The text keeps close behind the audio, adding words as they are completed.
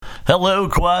Hello,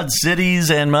 Quad Cities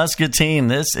and Muscatine.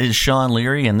 This is Sean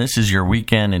Leary, and this is your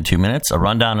Weekend in 2 Minutes, a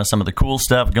rundown of some of the cool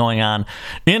stuff going on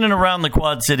in and around the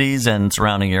Quad Cities and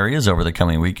surrounding areas over the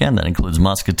coming weekend. That includes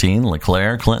Muscatine,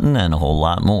 LeClaire, Clinton, and a whole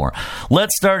lot more.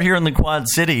 Let's start here in the Quad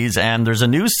Cities, and there's a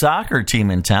new soccer team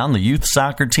in town, the youth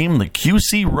soccer team, the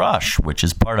QC Rush, which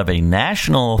is part of a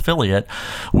national affiliate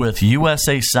with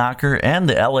USA Soccer and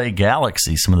the LA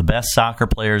Galaxy. Some of the best soccer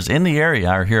players in the area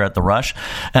are here at the Rush,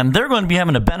 and they're going to be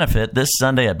having a benefit this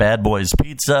Sunday at Bad Boys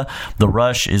Pizza. The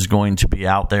Rush is going to be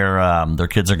out there. Their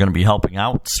kids are going to be helping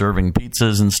out, serving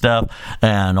pizzas and stuff,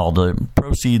 and all the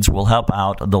proceeds will help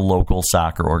out the local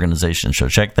soccer organization. So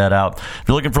check that out. If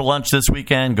you're looking for lunch this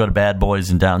weekend, go to Bad Boys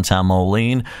in downtown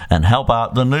Moline and help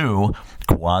out the new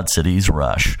Quad Cities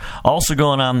Rush. Also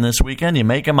going on this weekend,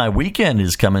 Jamaica My Weekend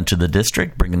is coming to the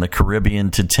district, bringing the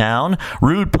Caribbean to town.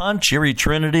 Rude Punch, Erie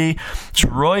Trinity,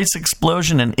 Royce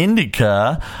Explosion, and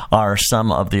Indica are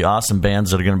some of the awesome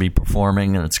bands that are going to be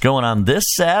performing, and it's going on this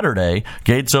Saturday.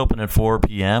 Gates open at 4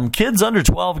 p.m. Kids under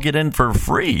 12 get in for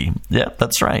free. Yep,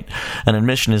 that's right. And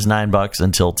admission is $9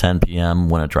 until 10 p.m.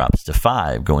 when it drops to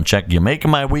 $5. Go and check Jamaica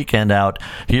My Weekend out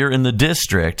here in the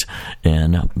district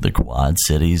in the Quad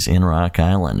Cities in Rock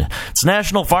Island. It's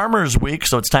National Farmers Week,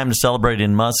 so it's time to celebrate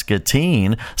in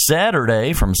Muscatine.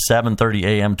 Saturday from 7:30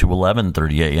 a.m. to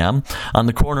 11:30 a.m. on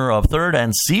the corner of 3rd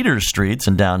and Cedar Streets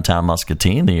in downtown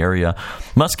Muscatine. The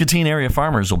Muscatine area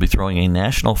farmers will be throwing a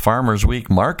National Farmers Week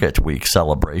Market Week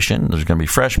celebration. There's going to be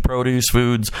fresh produce,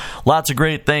 foods, lots of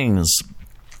great things.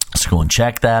 So go and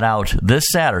check that out this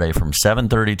Saturday from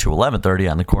 7:30 to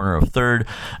 11:30 on the corner of 3rd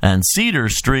and Cedar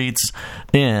Streets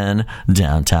in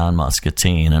downtown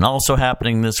Muscatine. And also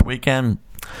happening this weekend,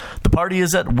 the party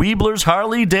is at Weebler's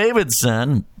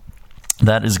Harley-Davidson.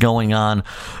 That is going on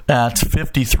at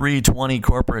 5320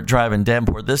 Corporate Drive in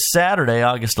Davenport this Saturday,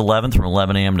 August 11th from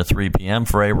 11 a.m. to 3 p.m.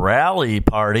 for a rally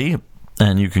party.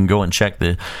 And you can go and check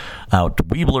out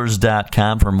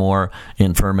Weeblers.com for more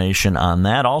information on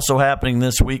that. Also happening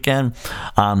this weekend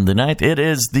on the night, it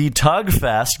is the Tug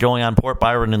Fest going on Port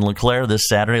Byron and LeClaire this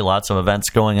Saturday. Lots of events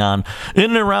going on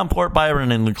in and around Port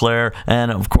Byron and LeClaire,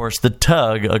 and of course the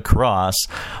tug across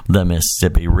the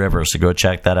Mississippi River. So go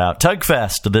check that out. Tug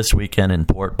Fest this weekend in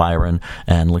Port Byron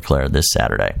and LeClaire this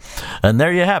Saturday. And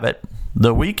there you have it,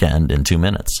 the Weekend in 2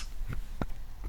 Minutes.